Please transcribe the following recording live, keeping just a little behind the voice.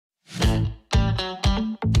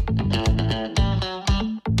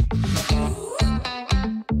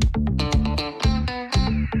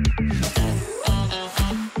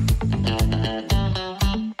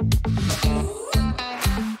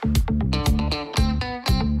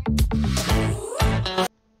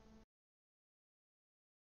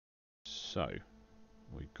So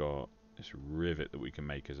we've got this rivet that we can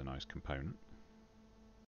make as a nice component.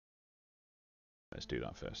 Let's do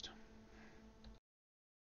that first.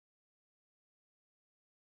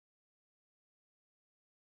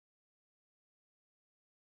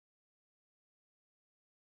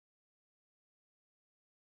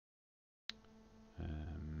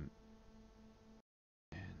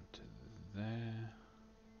 Into there.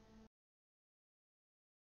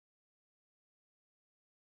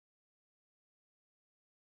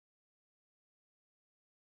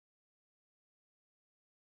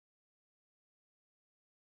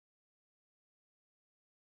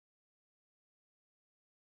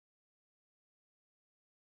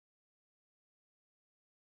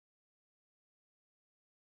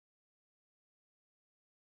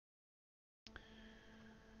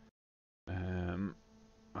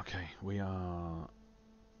 Okay, we are...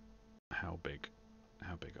 How big?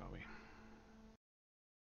 How big are we?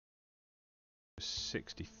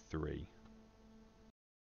 63.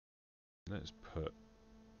 Let's put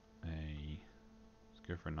a... Let's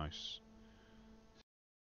go for a nice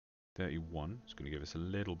 31. It's going to give us a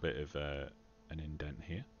little bit of an indent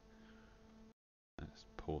here. Let's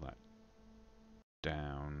pull that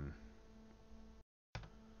down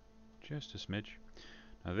just a smidge.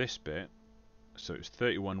 Now this bit, so it's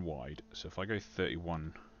 31 wide, so if I go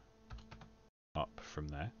 31 up from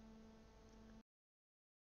there,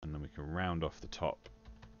 and then we can round off the top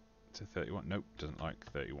to 31. Nope, doesn't like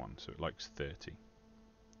 31, so it likes 30.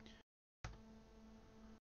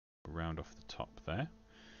 Round off the top there.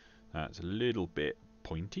 That's a little bit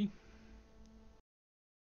pointy.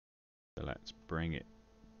 So let's bring it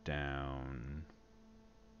down.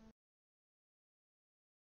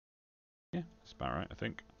 Yeah, that's about right, I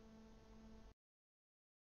think.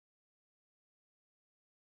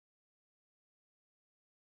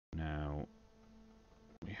 Now,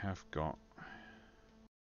 we have got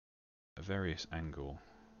a various angle.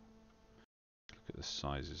 Look at the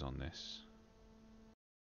sizes on this.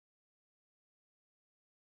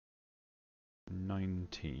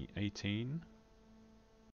 90, 18,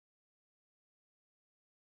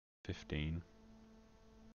 15,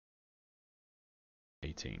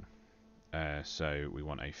 18. So we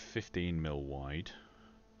want a 15 mil wide.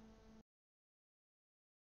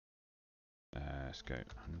 Let's go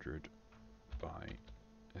 100 by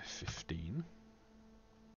 15.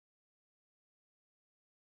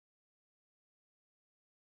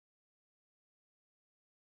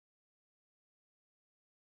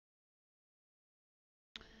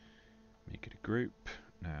 Make it a group.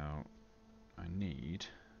 Now I need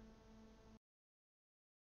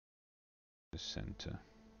the center.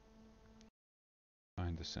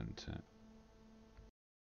 Find the center.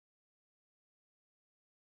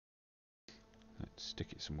 Let's stick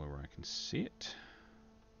it somewhere where I can see it.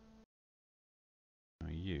 Now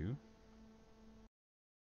you.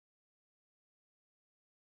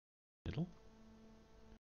 Middle.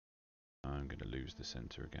 I'm going to lose the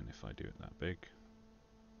center again if I do it that big.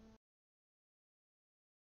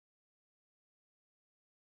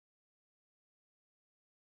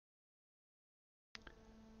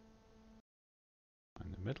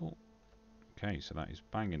 Find the middle. Okay, so that is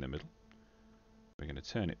bang in the middle. We're going to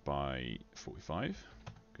turn it by 45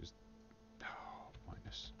 because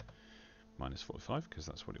minus 45 because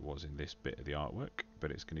that's what it was in this bit of the artwork,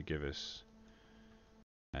 but it's going to give us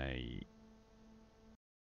a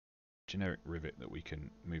generic rivet that we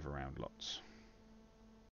can move around lots.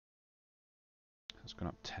 That's gone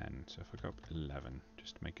up 10, so if I go up 11,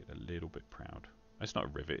 just to make it a little bit proud. It's not a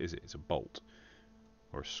rivet, is it? It's a bolt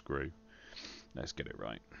or a screw. Let's get it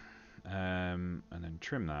right. And then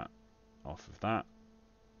trim that off of that.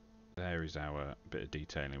 There is our bit of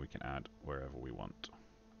detailing we can add wherever we want.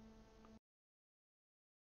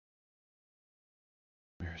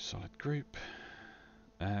 We're a solid group.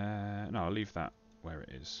 No, I'll leave that where it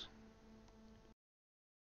is.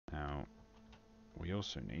 Now, we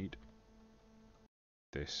also need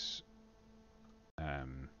this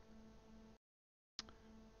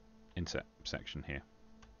inset section here.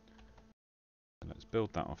 So let's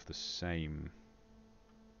build that off the same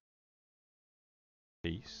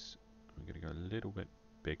piece. We're going to go a little bit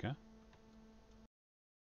bigger.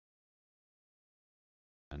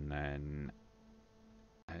 And then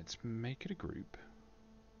let's make it a group.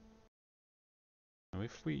 Now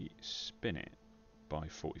if we spin it by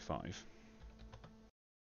 45.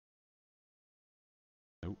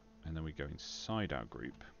 Oh, and then we go inside our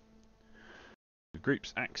group. The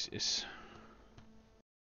group's axis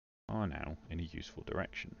are now in a useful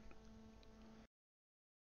direction.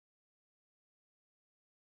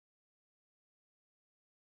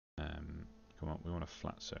 Come on, we want a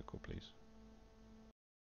flat circle, please.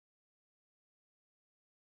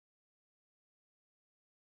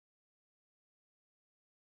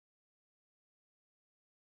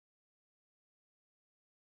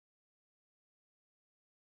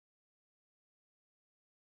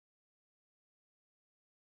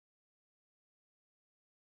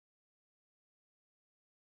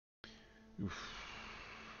 Oof.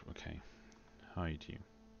 Okay, hide you.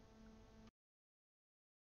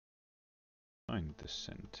 Find the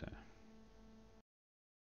center.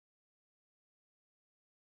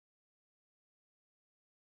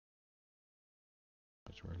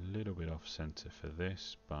 Because we're a little bit off center for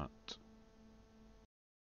this, but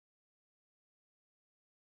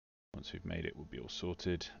once we've made it, we'll be all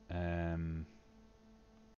sorted.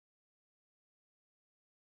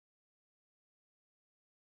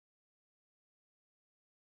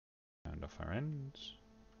 Round off our ends.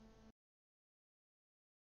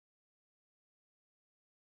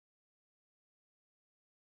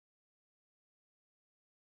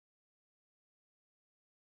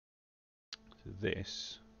 So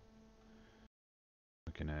this,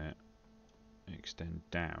 we're gonna extend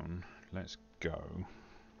down. Let's go.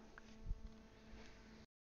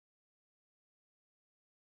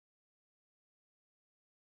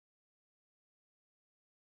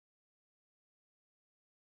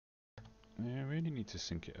 Yeah, we only need to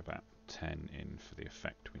sink it about 10 in for the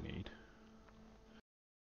effect we need.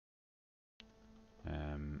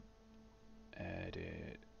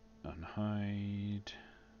 Edit, unhide.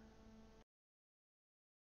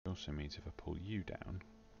 It also means if I pull you down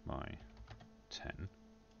by 10,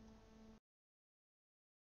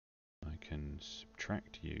 I can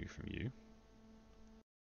subtract you from you,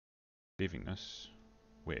 leaving us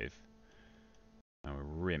with our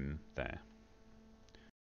rim there.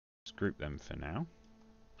 Let's group them for now.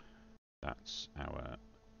 That's our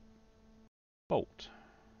bolt.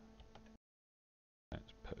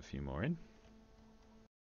 Let's put a few more in.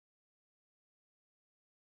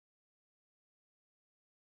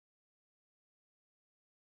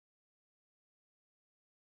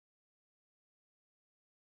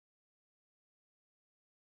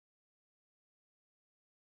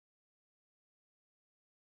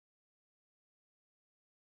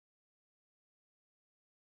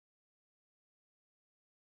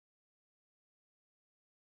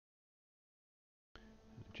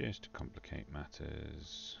 Just to complicate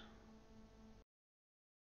matters,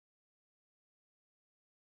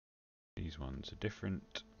 these ones are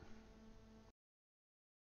different.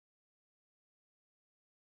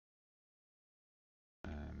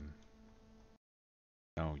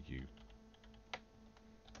 Oh, you.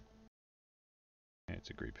 It's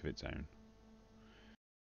a group of its own.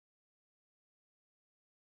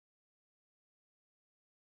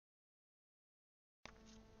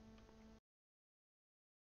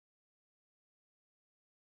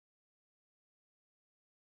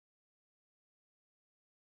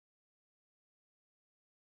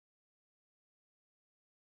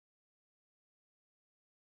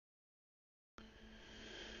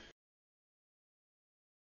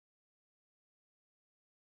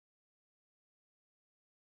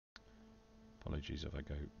 Apologies if I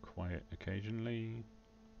go quiet occasionally.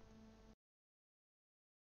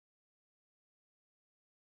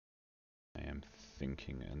 I am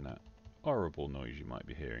thinking, and that horrible noise you might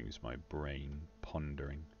be hearing is my brain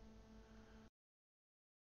pondering.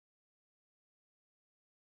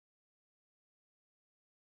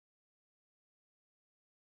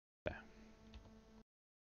 There.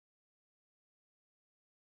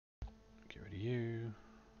 Get rid of you.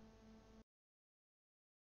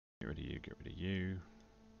 Get rid of you, get rid of you.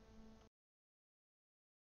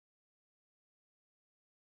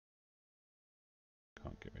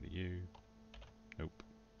 Can't get rid of you. Nope.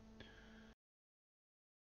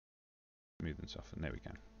 Smooth and soften, there we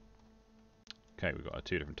go. Okay, we've got our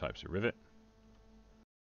two different types of rivet.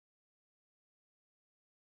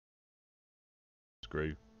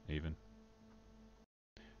 Screw, even.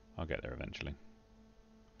 I'll get there eventually.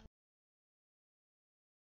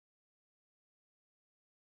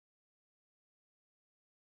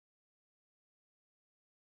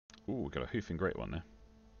 Ooh, we've got a hoofing great one there.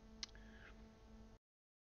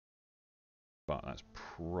 But that's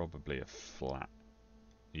probably a flat.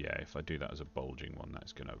 Yeah, if I do that as a bulging one,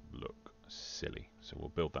 that's going to look silly. So we'll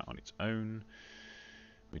build that on its own.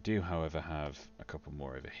 We do, however, have a couple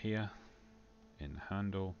more over here in the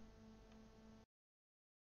handle.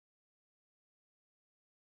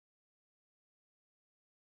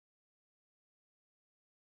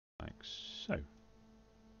 Like so.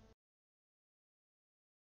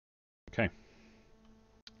 Okay.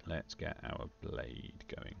 Let's get our blade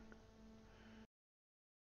going.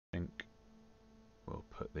 I think we'll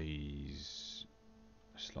put these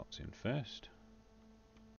slots in first.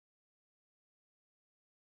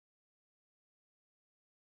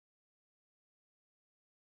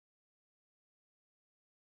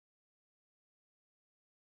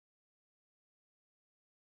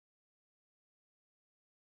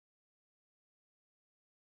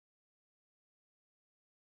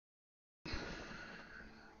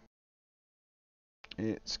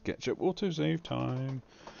 It's SketchUp autosave time.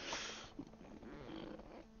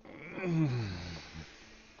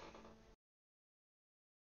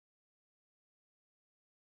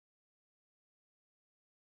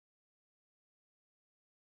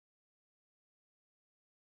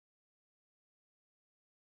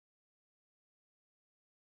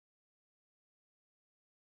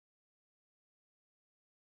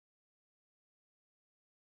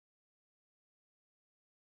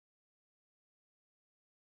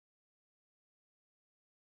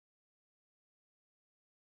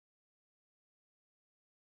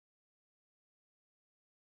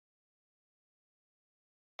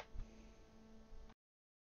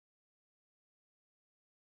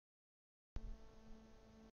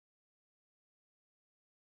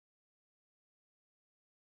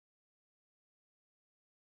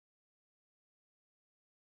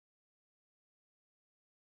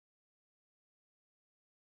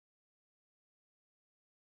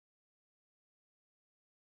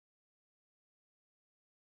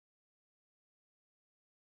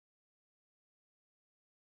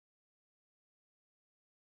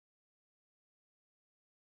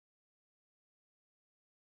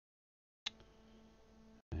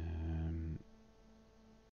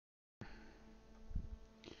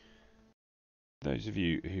 Those of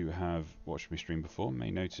you who have watched me stream before may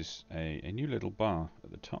notice a new little bar at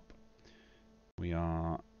the top. We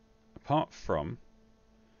are, apart from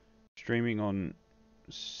streaming on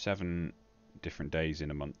 7 different days in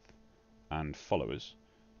a month and followers,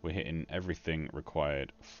 we're hitting everything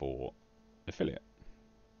required for affiliate.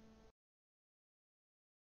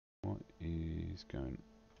 What is going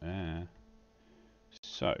on?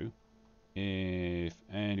 So, if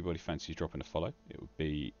anybody fancies dropping a follow, it would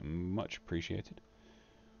be much appreciated.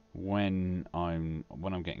 When I'm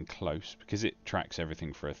getting close, because it tracks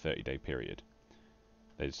everything for a 30-day period,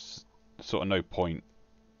 there's sort of no point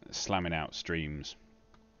slamming out streams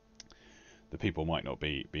that people might not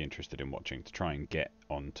be interested in watching to try and get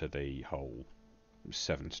onto the whole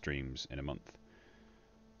 7 streams in a month.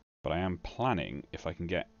 But I am planning, if I can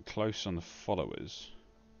get close on the followers,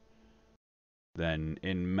 then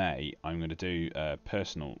in May I'm going to do a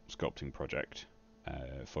personal sculpting project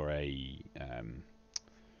for a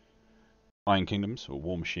Iron Kingdoms or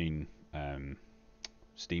War Machine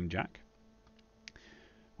Steam Jack,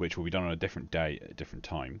 which will be done on a different day at a different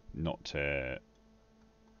time, not to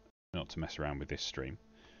mess around with this stream.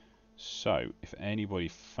 So if anybody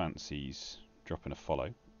fancies dropping a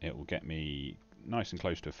follow, it will get me nice and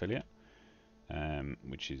close to affiliate,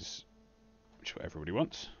 which is what everybody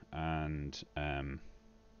wants, and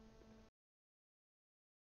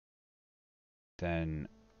then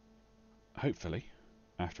hopefully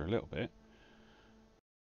after a little bit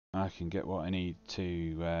I can get what I need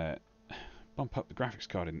to bump up the graphics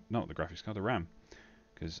card, not the graphics card, the RAM,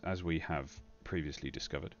 because as we have previously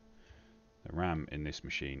discovered, the RAM in this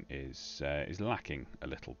machine is lacking a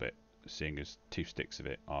little bit, seeing as 2 sticks of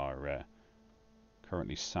it are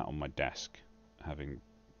currently sat on my desk, having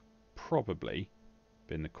probably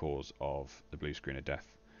been the cause of the blue screen of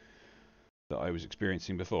death that I was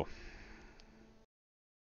experiencing before.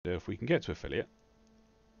 So if we can get to affiliate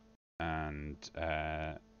and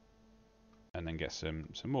then get some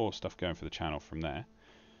more stuff going for the channel from there,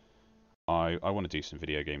 I want to do some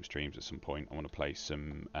video game streams at some point. I want to play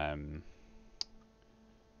some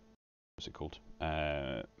what's it called?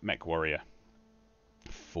 Mech Warrior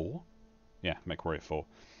 4? Yeah, Mech Warrior 4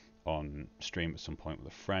 on stream at some point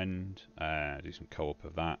with a friend. Do some co-op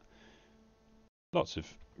of that. Lots of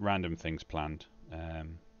random things planned.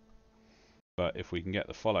 But if we can get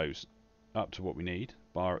the follows up to what we need,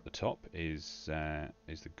 bar at the top is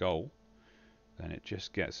the goal, then it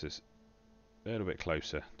just gets us a little bit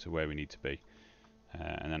closer to where we need to be,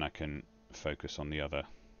 and then I can focus on the other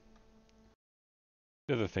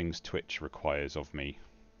things Twitch requires of me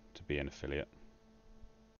to be an affiliate.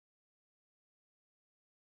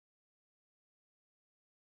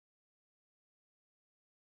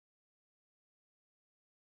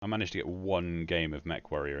 I managed to get 1 game of Mech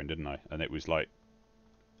Warrior in, didn't I? And it was like,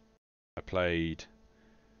 I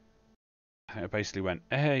basically went,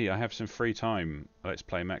 hey, I have some free time, let's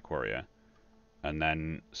play Mech Warrior. And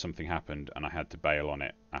then something happened and I had to bail on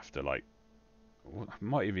it after like,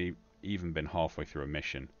 might have even been halfway through a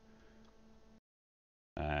mission.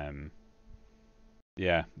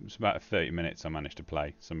 Yeah, it was about 30 minutes I managed to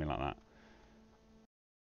play, something like that.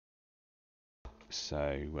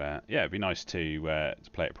 So yeah, it'd be nice to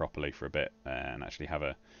play it properly for a bit and actually have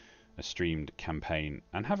a streamed campaign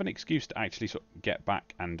and have an excuse to actually sort of get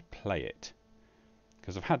back and play it.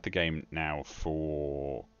 Because I've had the game now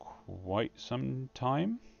for quite some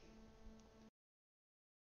time.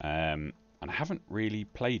 And I haven't really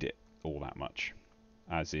played it all that much,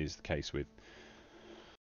 as is the case with,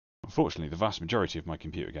 unfortunately, the vast majority of my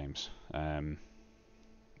computer games. I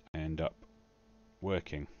end up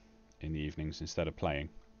working in the evenings instead of playing.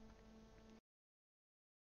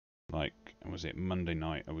 Like, was it Monday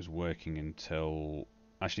night? I was working until,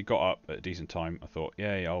 actually got up at a decent time. I thought,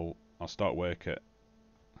 yay, I'll start work at,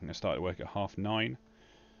 I think I started work at 9:30,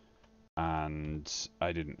 and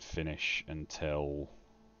I didn't finish until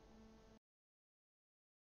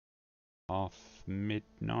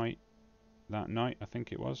midnight that night, I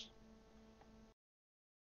think it was.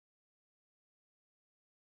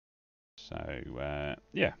 So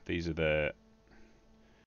yeah, these are the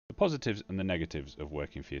positives and the negatives of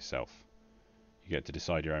working for yourself. You get to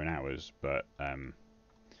decide your own hours, but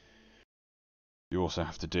you also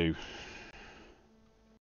have to do.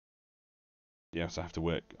 You also have to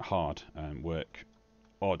work hard and work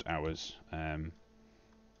odd hours.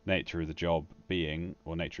 Nature of the job being,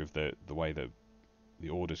 or nature of the way that the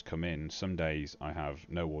orders come in. Some days I have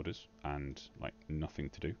no orders and like nothing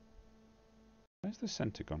to do. Where's the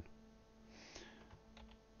centre gone?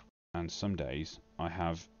 And some days I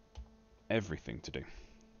have everything to do.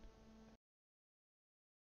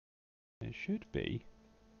 There should be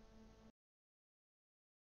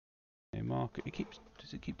a marker.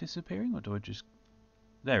 Does it keep disappearing, or do I just?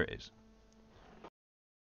 There it is.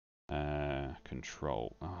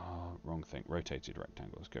 Control. Oh, wrong thing. Rotated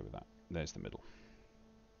rectangle. Let's go with that. There's the middle.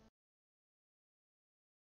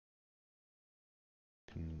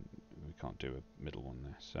 We can't do a middle one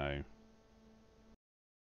there, so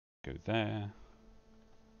go there.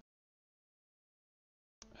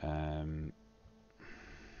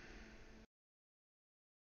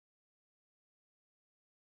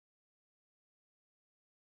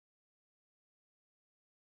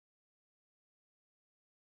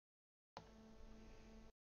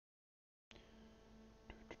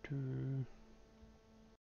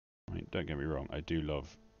 Right, don't get me wrong, I do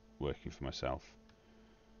love working for myself.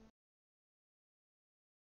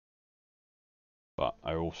 But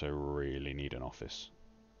I also really need an office.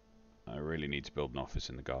 I really need to build an office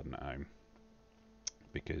in the garden at home.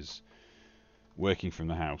 Because working from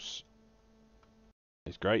the house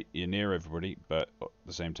is great, you're near everybody, but at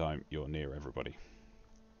the same time, you're near everybody.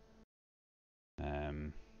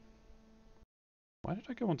 Why did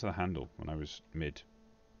I go onto the handle when I was mid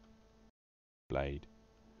blade?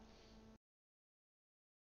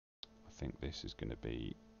 I think this is going to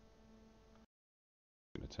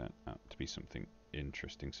turn out to be something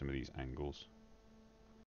interesting, some of these angles.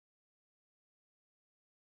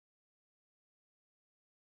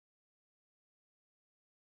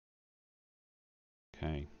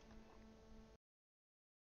 Okay.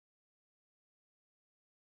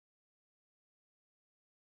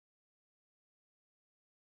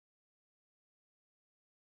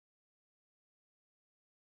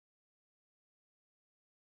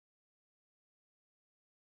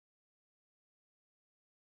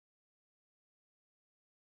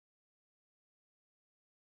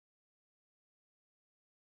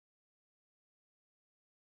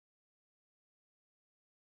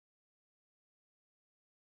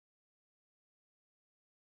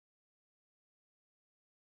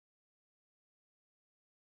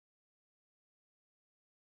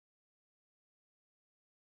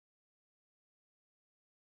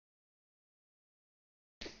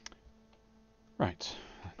 Right,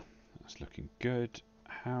 that's looking good.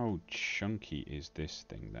 How chunky is this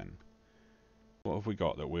thing then? What have we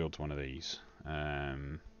got that wields one of these?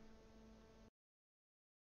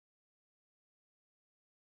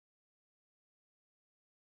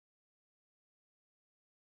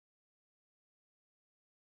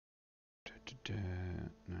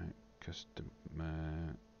 No,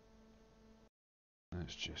 customer.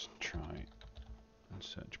 Let's just try and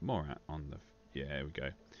search Morat on the. Yeah, here we go.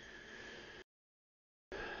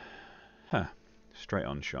 Huh. Straight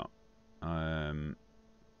on shot.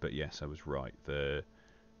 But yes, I was right.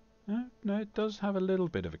 No, it does have a little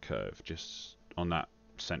bit of a curve just on that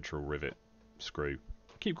central rivet screw.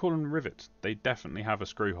 I keep calling them rivets. They definitely have a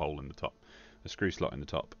screw hole in the top, a screw slot in the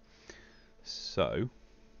top. So,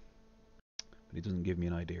 but it doesn't give me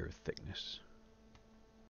an idea of thickness.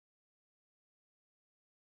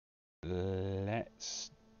 Let's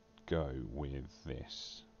go with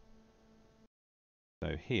this.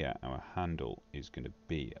 So here our handle is going to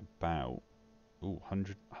be about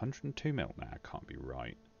 102 mil. Nah, it can't be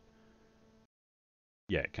right.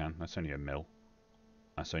 Yeah, it can. That's only a mil.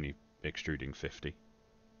 That's only extruding 50.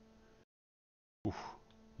 Oof,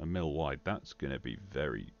 a mil wide. That's going to be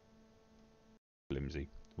very flimsy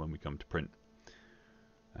when we come to print.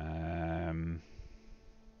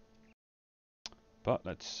 But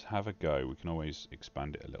let's have a go. We can always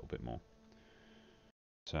expand it a little bit more.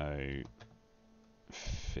 So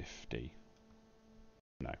 50.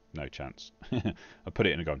 No, no chance. I put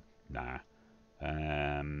it in and gone, nah.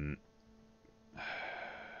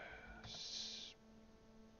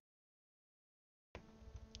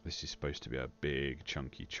 This is supposed to be a big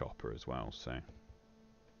chunky chopper as well, so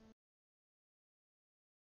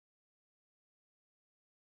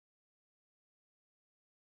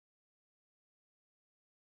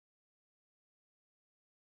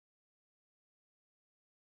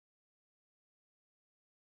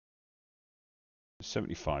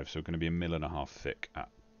 75, so we're going to be 1.5 mil thick.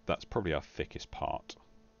 That's probably our thickest part.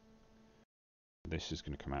 This is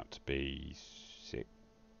going to come out to be 60.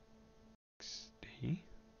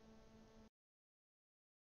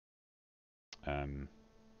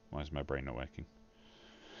 Why is my brain not working?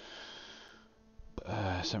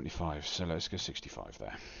 75, so let's go 65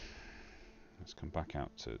 there. Let's come back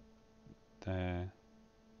out to there.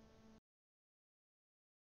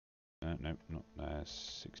 No, not there.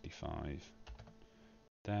 65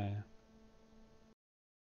 there.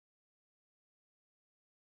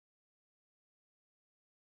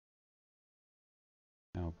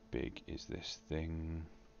 How big is this thing?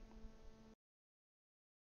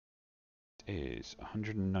 It is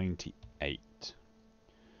 198.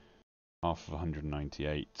 Half of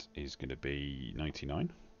 198 is going to be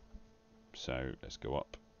 99. So let's go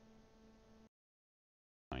up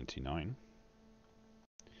 99.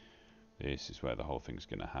 This is where the whole thing's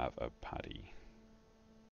going to have a paddy.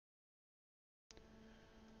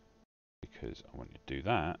 Because I want to do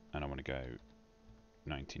that, and I want to go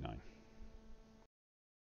 99.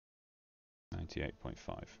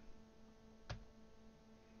 98.5.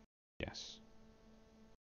 Yes.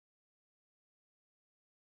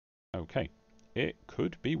 Okay. It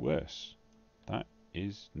could be worse. That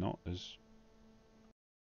is not as...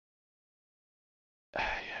 yeah,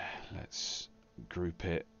 let's group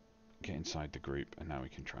it, get inside the group, and now we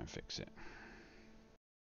can try and fix it.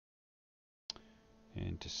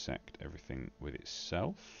 Intersect everything with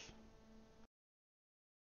itself.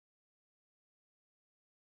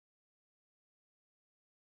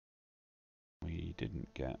 We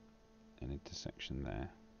didn't get an intersection there.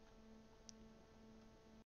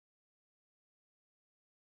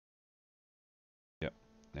 Yep,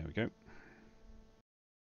 there we go.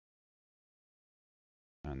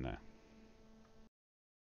 And there.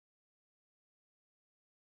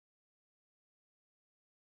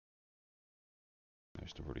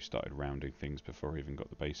 Most have already started rounding things before I even got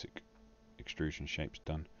the basic extrusion shapes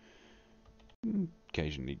done.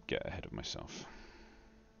 Occasionally get ahead of myself.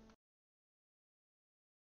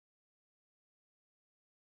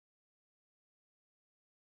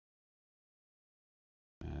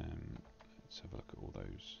 Let's have a look at all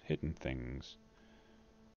those hidden things.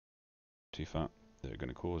 Too far. They're going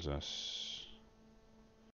to cause us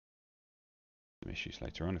some issues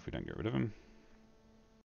later on if we don't get rid of them.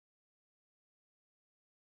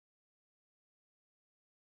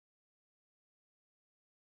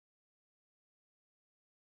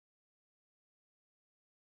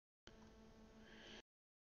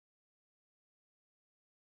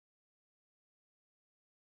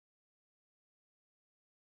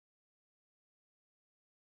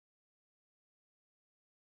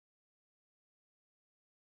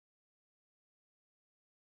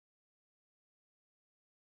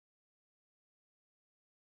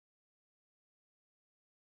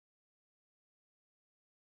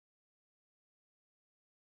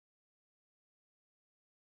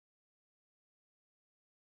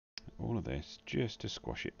 All of this just to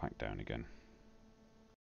squash it back down again.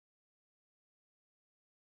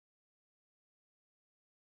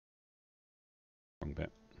 Wrong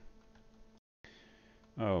bit.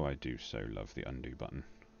 Oh, I do so love the undo button.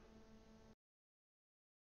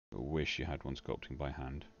 I wish you had one sculpting by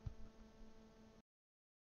hand.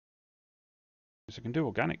 Because I can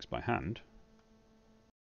do organics by hand.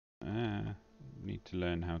 Need to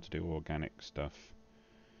learn how to do organic stuff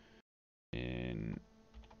in...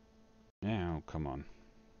 Now, come on.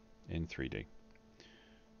 In 3D.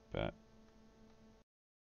 But...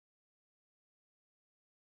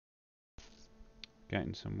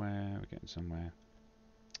 Getting somewhere, we're getting somewhere.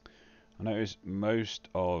 I notice most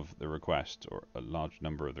of the requests, or a large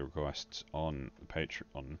number of the requests on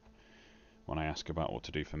Patreon, when I ask about what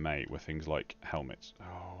to do for May, were things like helmets.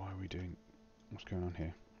 Oh, why are we doing... What's going on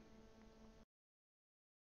here?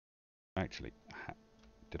 Actually,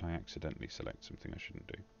 did I accidentally select something I shouldn't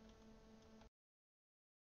do?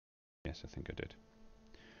 Yes, I think I did.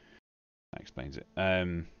 That explains it.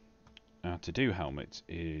 To do helmets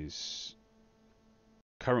is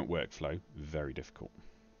Current workflow, very difficult.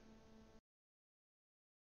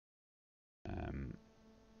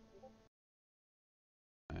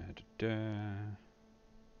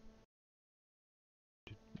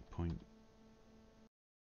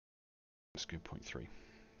 Let's go 0.3.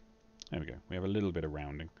 There we go. We have a little bit of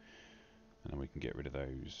rounding, and then we can get rid of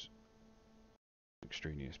those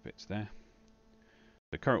extraneous bits there.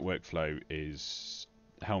 The current workflow is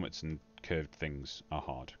helmets and curved things are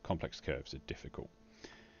hard. Complex curves are difficult.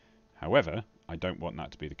 However, I don't want that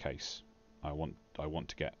to be the case. I want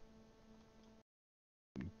to get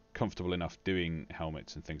comfortable enough doing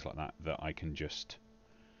helmets and things like that that I can just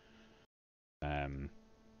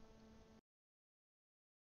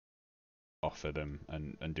offer them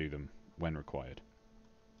and do them when required.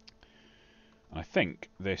 I think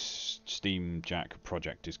this Steam Jack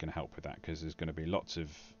project is going to help with that, because there's going to be lots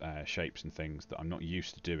of shapes and things that I'm not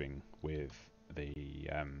used to doing with the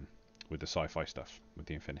sci-fi stuff, with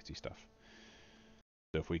the Infinity stuff.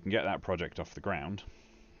 So if we can get that project off the ground,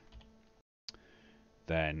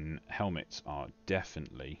 then helmets are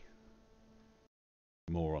definitely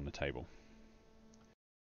more on the table.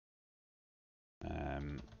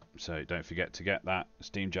 So don't forget to get that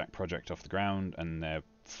Steam Jack project off the ground, and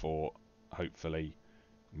therefore hopefully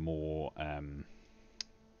more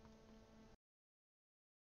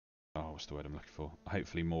what's the word I'm looking for?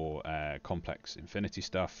 Hopefully more complex Infinity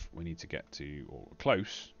stuff. We need to get to, or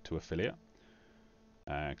close to, affiliate.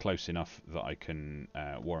 Close enough that I can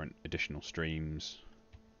warrant additional streams.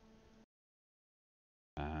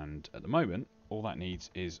 And at the moment, all that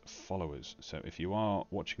needs is followers. So if you are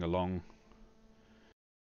watching along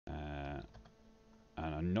and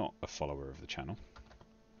are not a follower of the channel,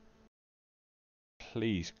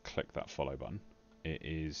 please click that follow button. It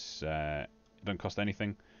doesn't cost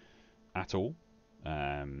anything at all.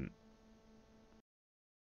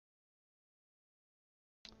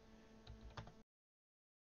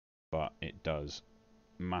 But it does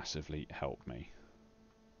massively help me.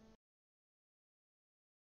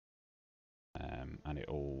 And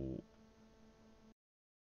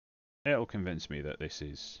it'll convince me that this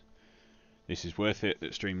is worth it,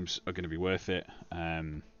 that streams are going to be worth it,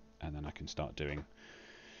 and then I can start doing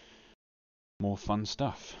more fun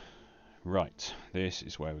stuff. Right, this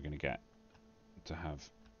is where we're going to get to have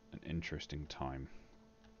an interesting time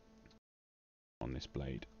on this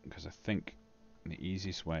blade, because I think the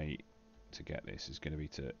easiest way to get this is going to be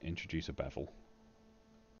to introduce a bevel,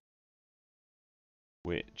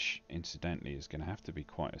 which incidentally is going to have to be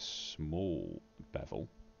quite a small bevel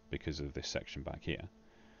because of this section back here.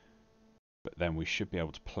 But then we should be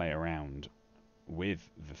able to play around with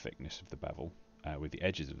the thickness of the bevel, with the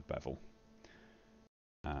edges of the bevel,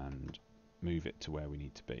 and move it to where we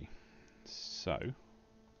need to be. So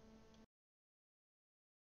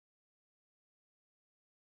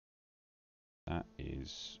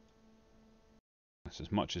that's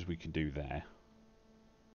as much as we can do there.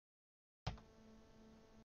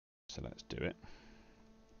 So let's do it.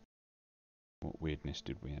 What weirdness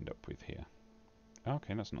did we end up with here?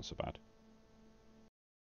 Okay, that's not so bad.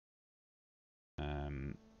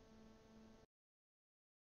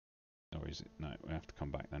 Or is it? No, we have to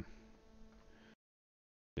come back then.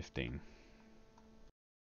 15.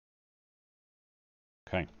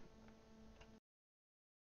 Okay.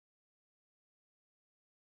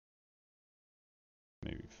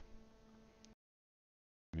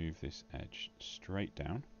 Move this edge straight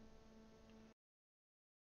down.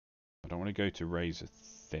 I don't want to go to razor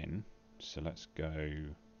thin, so let's go.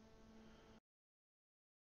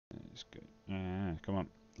 Come on,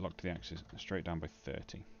 lock to the axis. Straight down by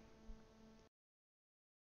 30.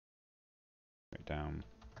 Straight down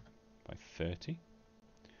by 30.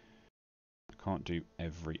 I can't do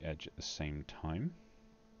every edge at the same time.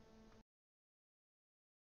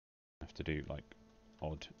 I have to do like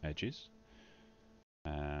odd edges.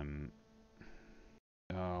 Oh,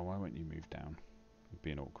 why won't you move down? You're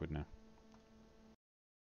being awkward now.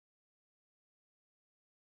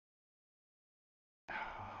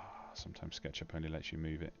 Sometimes SketchUp only lets you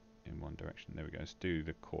move it in one direction. There we go. Let's do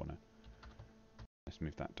the corner. Let's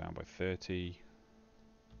move that down by 30.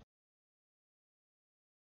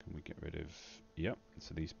 Can we get rid of... Yep,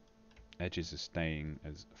 so these edges are staying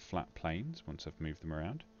as flat planes once I've moved them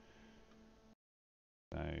around.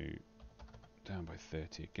 So, down by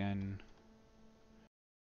 30 again.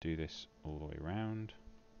 Do this all the way around.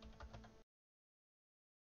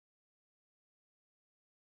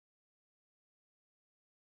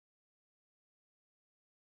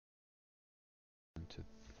 To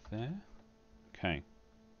there. Okay.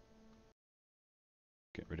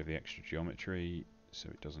 Get rid of the extra geometry so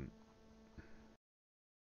it doesn't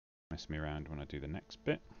mess me around when I do the next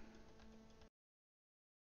bit.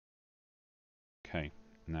 Okay,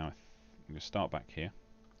 now I'm going to start back here,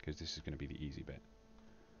 because this is going to be the easy bit.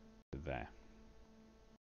 There.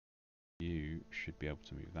 You should be able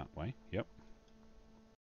to move that way. Yep.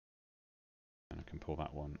 And I can pull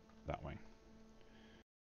that one that way.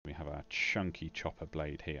 We have our chunky chopper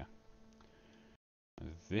blade here.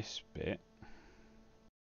 This bit,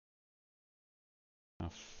 how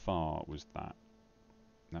far was that?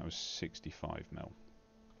 That was 65 mil.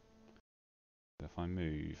 So if I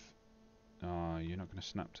move, you're not going to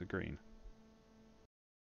snap to green.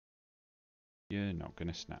 You're not going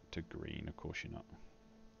to snap to green, of course you're not.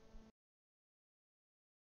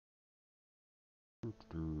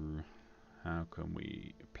 How can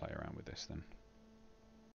we play around with this then?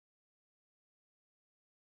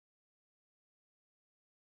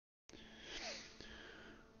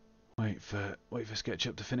 Wait for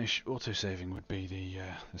SketchUp to finish. Autosaving would be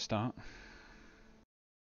the start.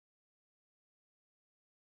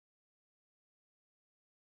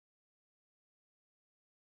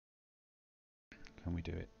 Can we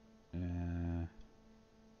do it?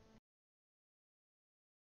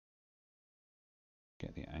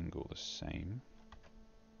 Get the angle the same.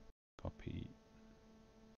 Copy.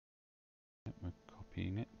 Yep, we're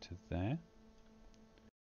copying it to there.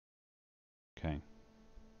 Okay.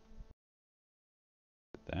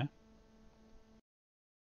 There.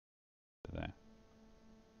 To there.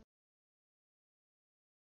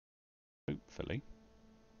 Hopefully.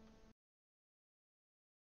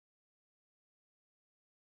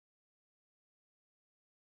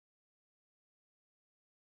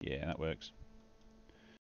 Yeah, that works.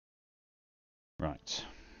 Right.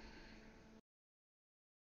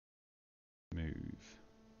 Move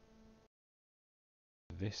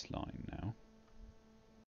this line now.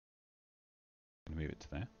 Move it to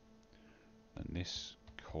there. And this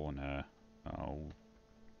corner,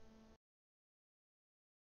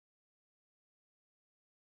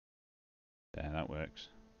 there, that works.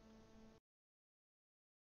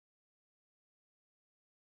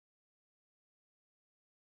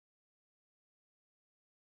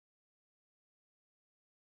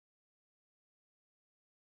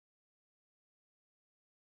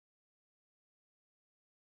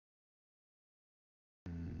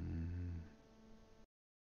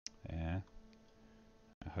 Yeah.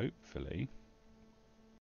 Hopefully,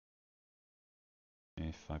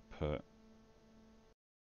 if I put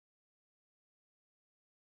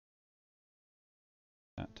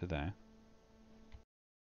that to there,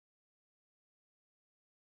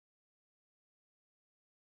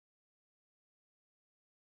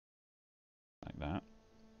 like that,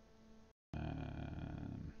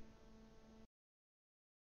 and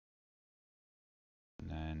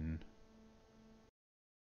then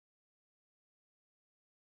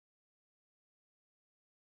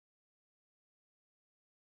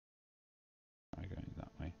try going that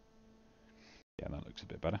way. Yeah, that looks a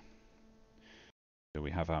bit better. So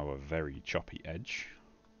we have our very choppy edge.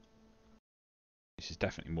 This is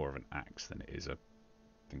definitely more of an axe than it is a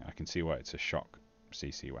thing. I can see why it's a shock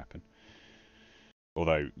CC weapon.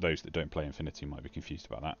 Although those that don't play Infinity might be confused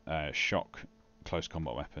about that. Shock close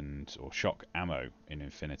combat weapons or shock ammo in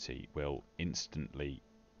Infinity will instantly,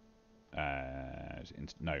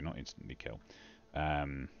 no, not instantly kill.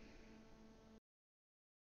 Can't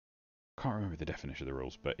remember the definition of the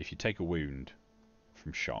rules, but if you take a wound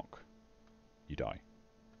from shock, you die.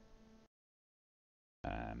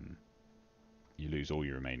 You lose all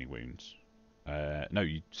your remaining wounds. No,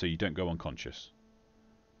 so you don't go unconscious.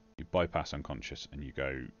 You bypass unconscious and you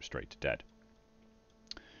go straight to dead.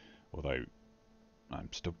 Although I'm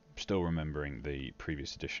still remembering the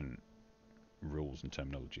previous edition rules and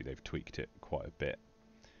terminology. They've tweaked it quite a bit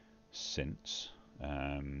since.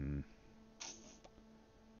 Round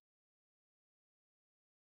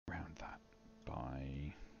that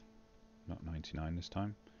by not 99 this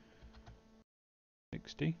time.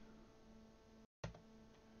 60.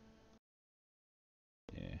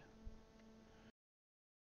 Yeah.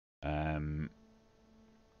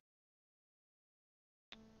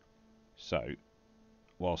 So,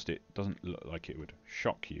 whilst it doesn't look like it would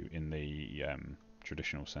shock you in the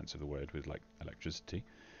traditional sense of the word with like electricity,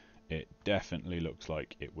 it definitely looks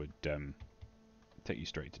like it would take you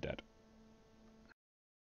straight to dead.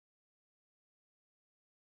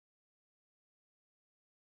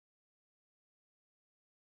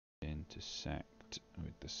 Intersect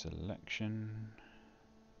with the selection.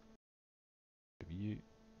 View.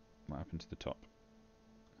 What happened to the top?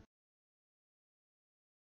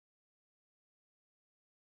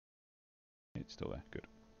 It's still there. Good.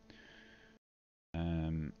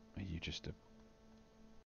 Are you just a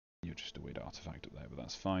You're just a weird artifact up there, but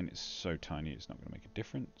that's fine. It's so tiny it's not going to make a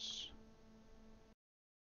difference.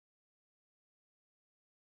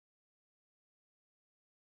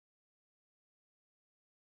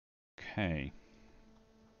 Okay.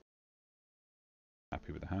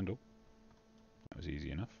 Happy with the handle. That was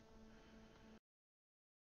easy enough.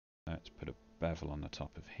 Let's put a bevel on the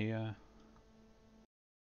top of here.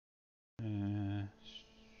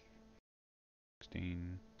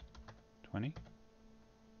 16, 20.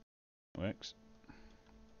 Works.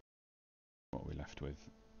 What are we left with?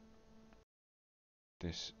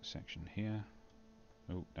 This section here.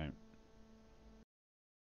 Oh, don't.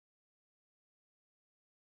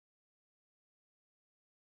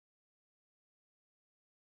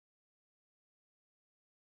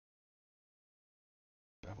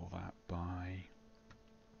 Bevel that by...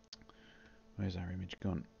 Where's our image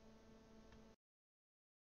gone?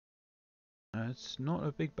 It's not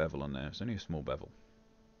a big bevel on there, it's only a small bevel.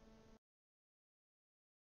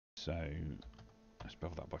 So, let's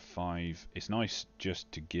bevel that by 5. It's nice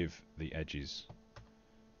just to give the edges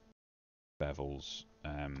bevels.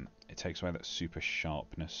 It takes away that super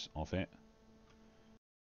sharpness of it.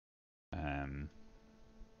 I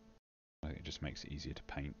think it just makes it easier to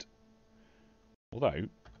paint. Although,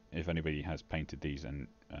 if anybody has painted these and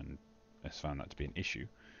has found that to be an issue,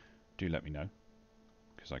 do let me know,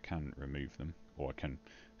 because I can remove them, or I can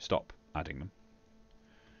stop adding them.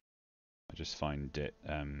 I just find it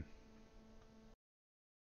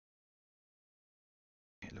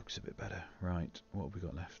it looks a bit better. Right, what have we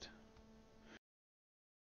got left?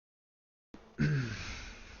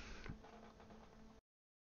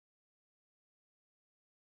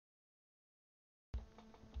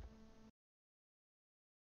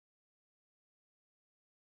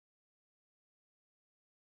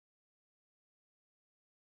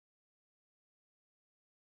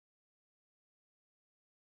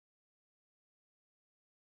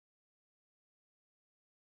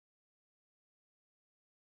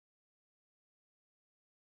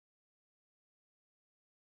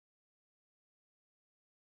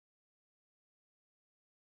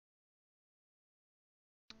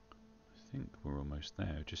 I think we're almost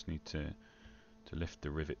there. Just need to lift the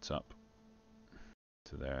rivets up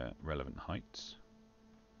to their relevant heights.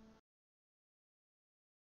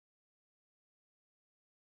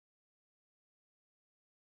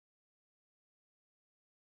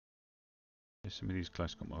 Some of these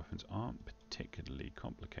close combat weapons aren't particularly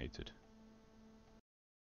complicated.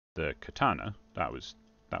 The katana, that was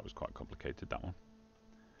quite complicated, that one.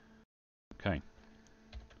 Okay.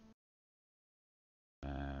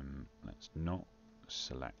 Let's not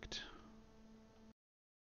select.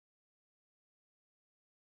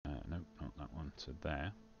 Nope, not that one. To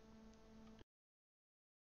there.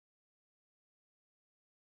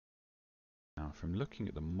 Now, from looking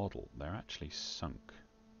at the model, they're actually sunk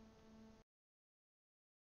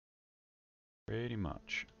pretty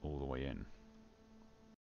much all the way in.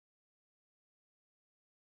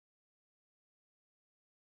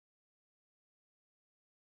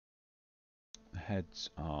 The heads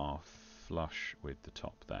are flush with the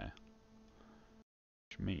top there,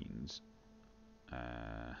 which means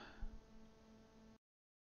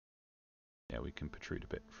yeah, we can protrude a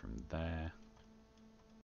bit from there.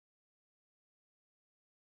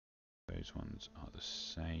 Those ones are the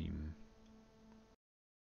same.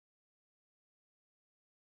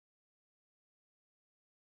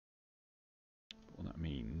 What that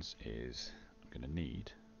means is I'm going to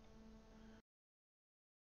need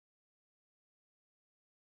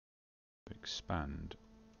to expand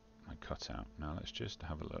my cutout. Now let's just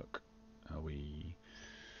have a look. Are we...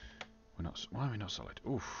 We're not... Why are we not solid?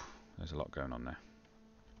 Oof, there's a lot going on there.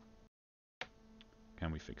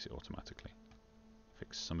 Can we fix it automatically?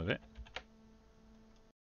 Fix some of it.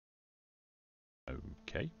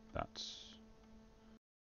 Okay, that's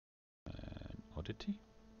an oddity.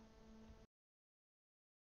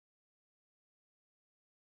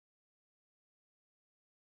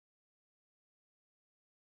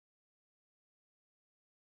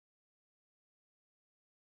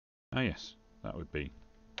 Ah yes, that would be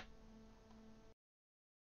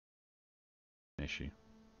an issue.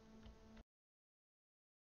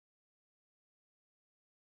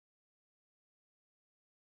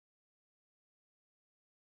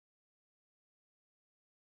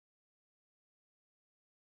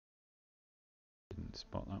 Didn't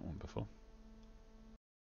spot that one before.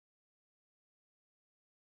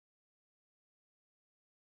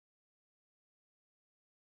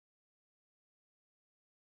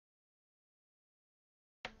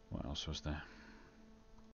 What else was there?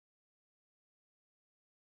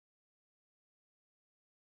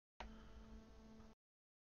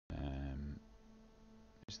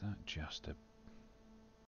 that just a...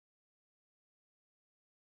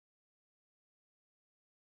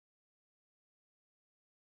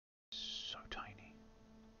 so tiny?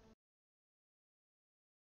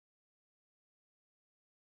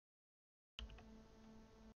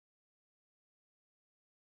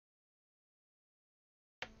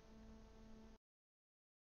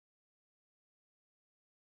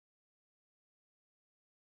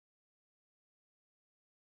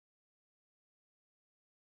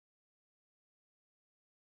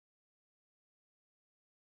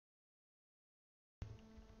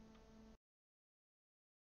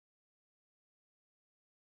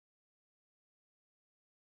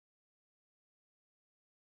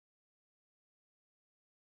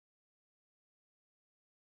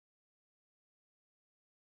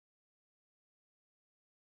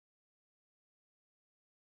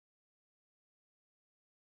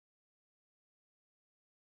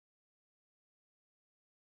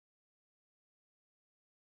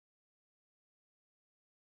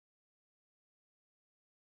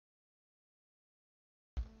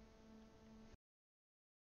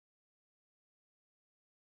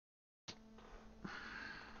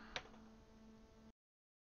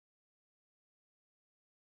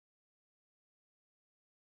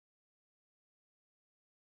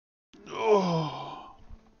 Oh! Oh.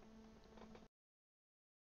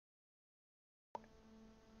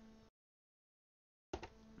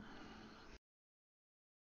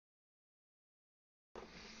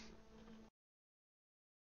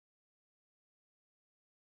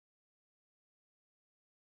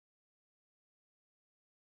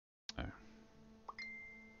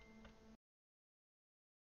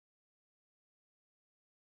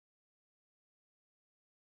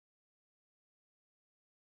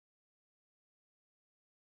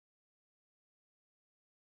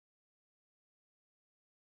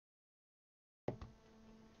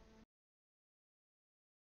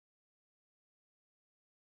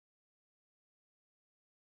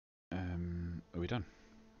 Are we done?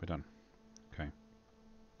 We're done. Okay.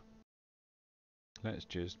 Let's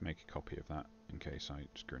just make a copy of that in case I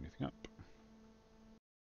screw anything up.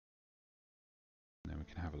 And then we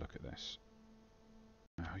can have a look at this.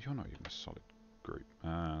 Oh, you're not even a solid group.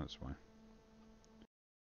 That's why.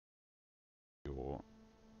 You're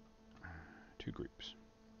two groups.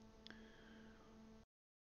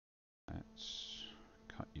 Let's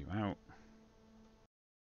cut you out.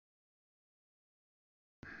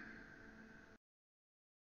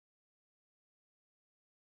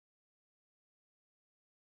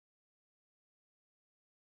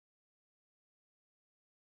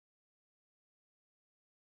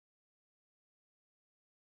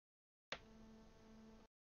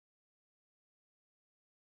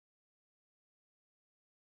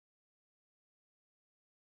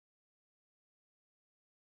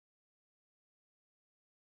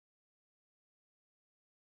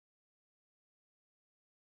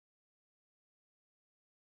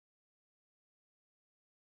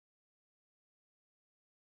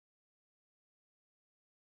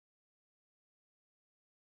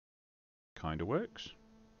 Kinda works.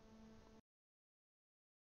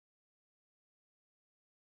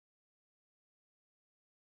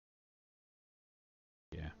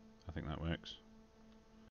 Yeah, I think that works.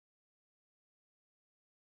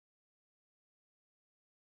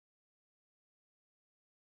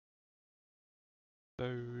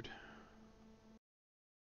 Load.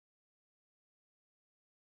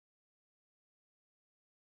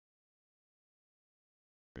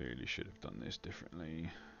 Really should have done this differently.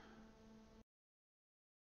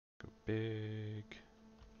 Go big.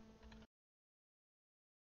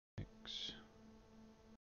 X.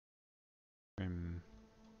 Trim.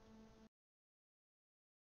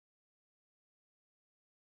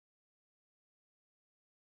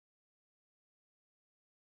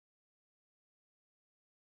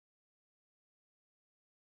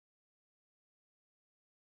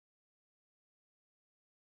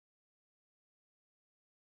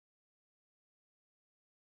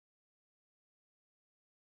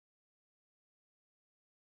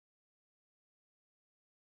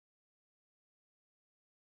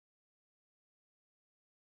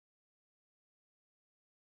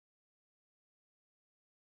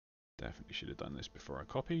 Definitely should have done this before I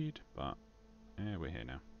copied, but yeah, we're here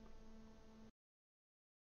now.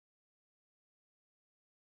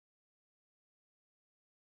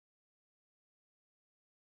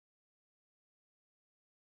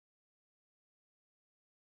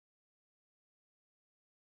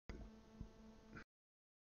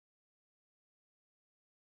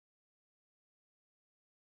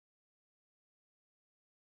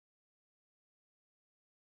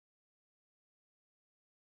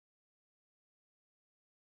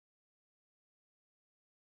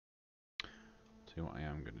 See what I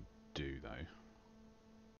am going to do though.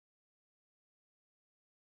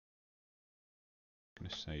 I'm going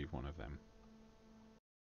to save one of them.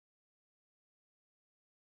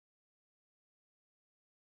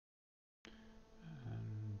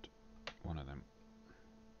 And one of them.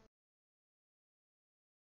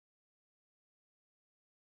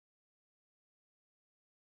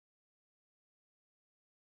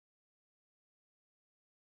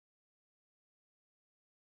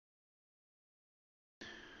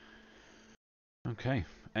 Okay,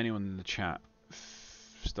 anyone in the chat,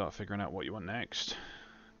 start figuring out what you want next,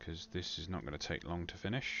 because this is not going to take long to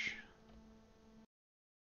finish.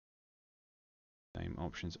 Same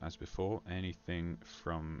options as before. Anything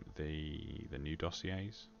from the new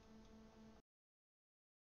dossiers?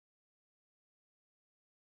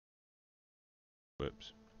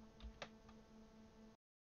 Whoops.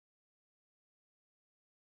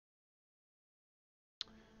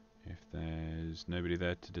 If there's nobody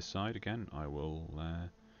there to decide again, I will I'll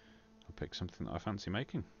pick something that I fancy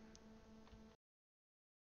making.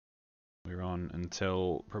 We're on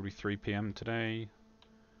until probably 3 PM today.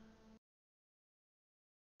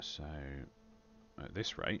 So at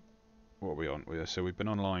this rate, what are we on? So we've been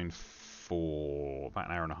online for about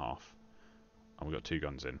an hour and a half, and we've got 2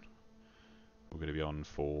 guns in. We're going to be on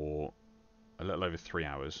for a little over 3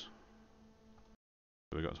 hours.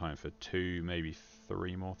 So we've got time for 2, maybe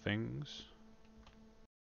 3 more things.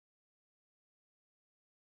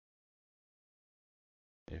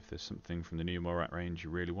 If there's something from the new Morat range you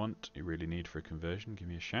really want, you really need for a conversion, give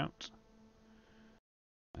me a shout.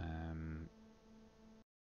 And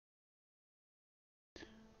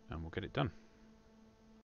we'll get it done.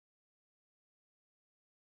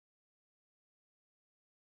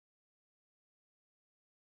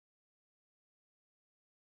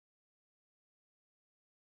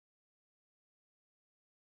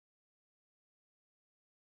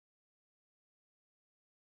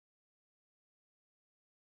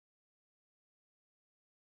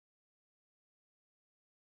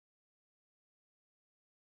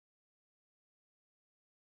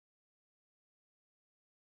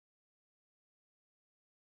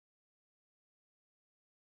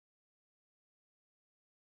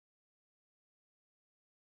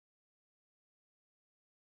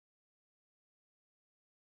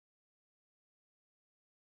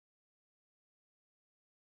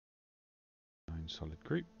 Solid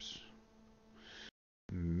groups.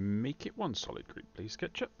 Make it 1 solid group, please,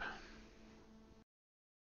 SketchUp.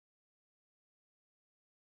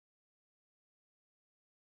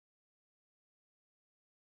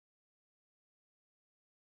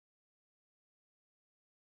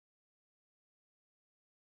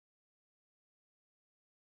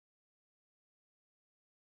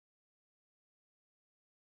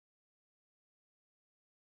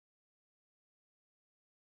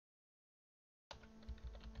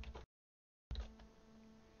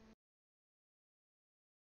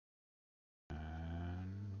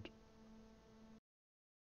 And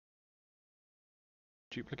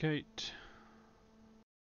duplicate.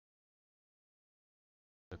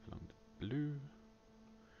 Flip along the blue.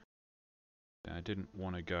 I didn't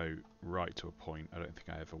want to go right to a point. I don't think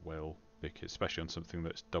I ever will, because especially on something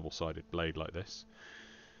that's double-sided blade like this,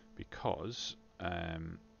 because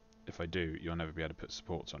if I do, you'll never be able to put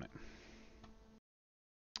supports on it.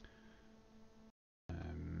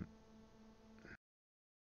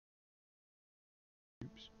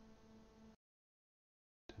 Oops.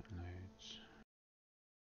 Downloads.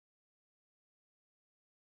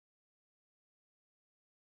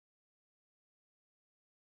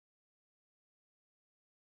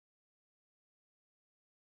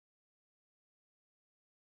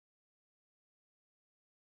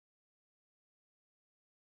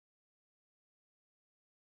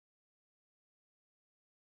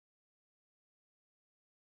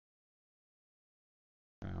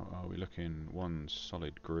 How are we looking? 1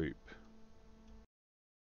 solid group.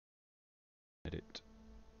 Edit.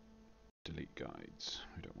 Delete guides.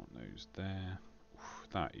 We don't want those there. Oof,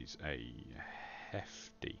 that is a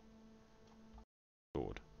hefty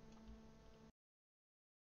sword.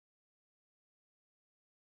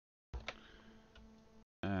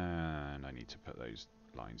 And I need to put those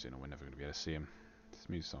lines in or we're never going to be able to see them.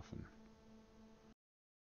 Smooth soften.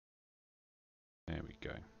 There we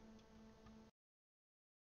go.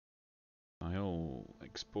 I'll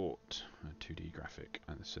export a 2D graphic.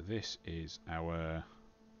 And so this is our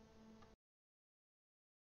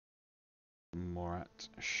Morat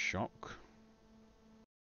Shock.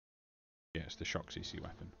 Yeah, it's the Shock CC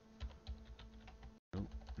weapon. Oh,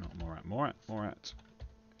 not Morat. Morat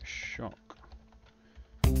Shock